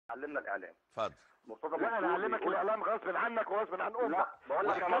علمنا الاعلام. اتفضل. لا انا اعلمك الاعلام غصب عنك وغصب عن امك. بقول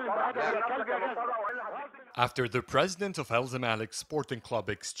لك After the president of Zamalek Sporting Club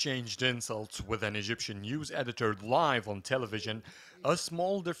exchanged insults with an Egyptian news editor live on television, a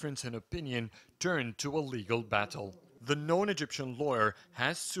small difference in opinion turned to a legal battle. The non-Egyptian lawyer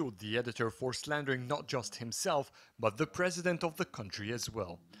has sued the editor for slandering not just himself, but the president of the country as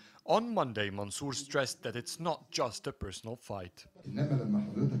well. On Monday, Mansour stressed that it's not just a personal fight.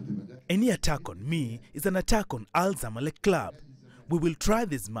 Any attack on me is an attack on Zamalek Club. We will try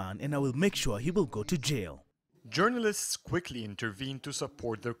this man and I will make sure he will go to jail. Journalists quickly intervened to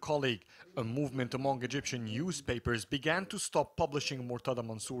support their colleague. A movement among Egyptian newspapers began to stop publishing Mortada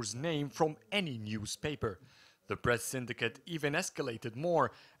Mansour's name from any newspaper. The press syndicate even escalated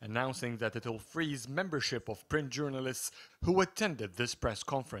more, announcing that it will freeze membership of print journalists who attended this press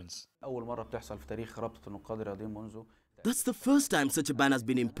conference. That's the first time such a ban has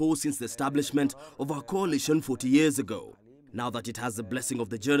been imposed since the establishment of our coalition 40 years ago. Now that it has the blessing of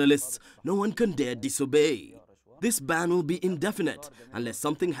the journalists, no one can dare disobey. This ban will be indefinite unless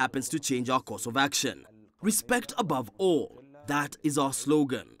something happens to change our course of action. Respect above all. That is our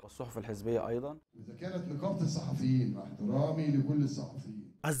slogan.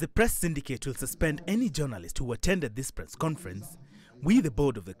 As the press syndicate will suspend any journalist who attended this press conference, we, the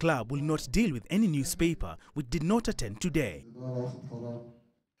board of the club, will not deal with any newspaper which did not attend today.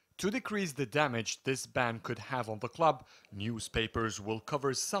 To decrease the damage this ban could have on the club, newspapers will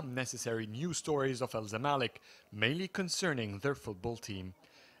cover some necessary news stories of Zamalek, mainly concerning their football team.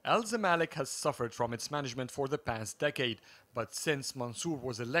 Zamalek has suffered from its management for the past decade, but since Mansour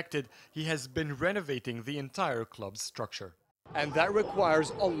was elected, he has been renovating the entire club's structure. And that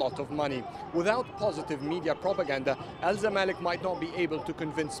requires a lot of money. Without positive media propaganda, Zamalek might not be able to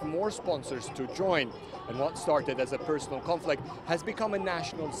convince more sponsors to join. And what started as a personal conflict has become a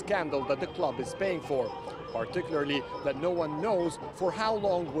national scandal that the club is paying for. Particularly that no one knows for how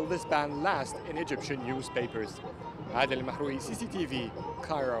long will this ban last in Egyptian newspapers. Adel Mahroui, CCTV,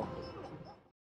 Cairo.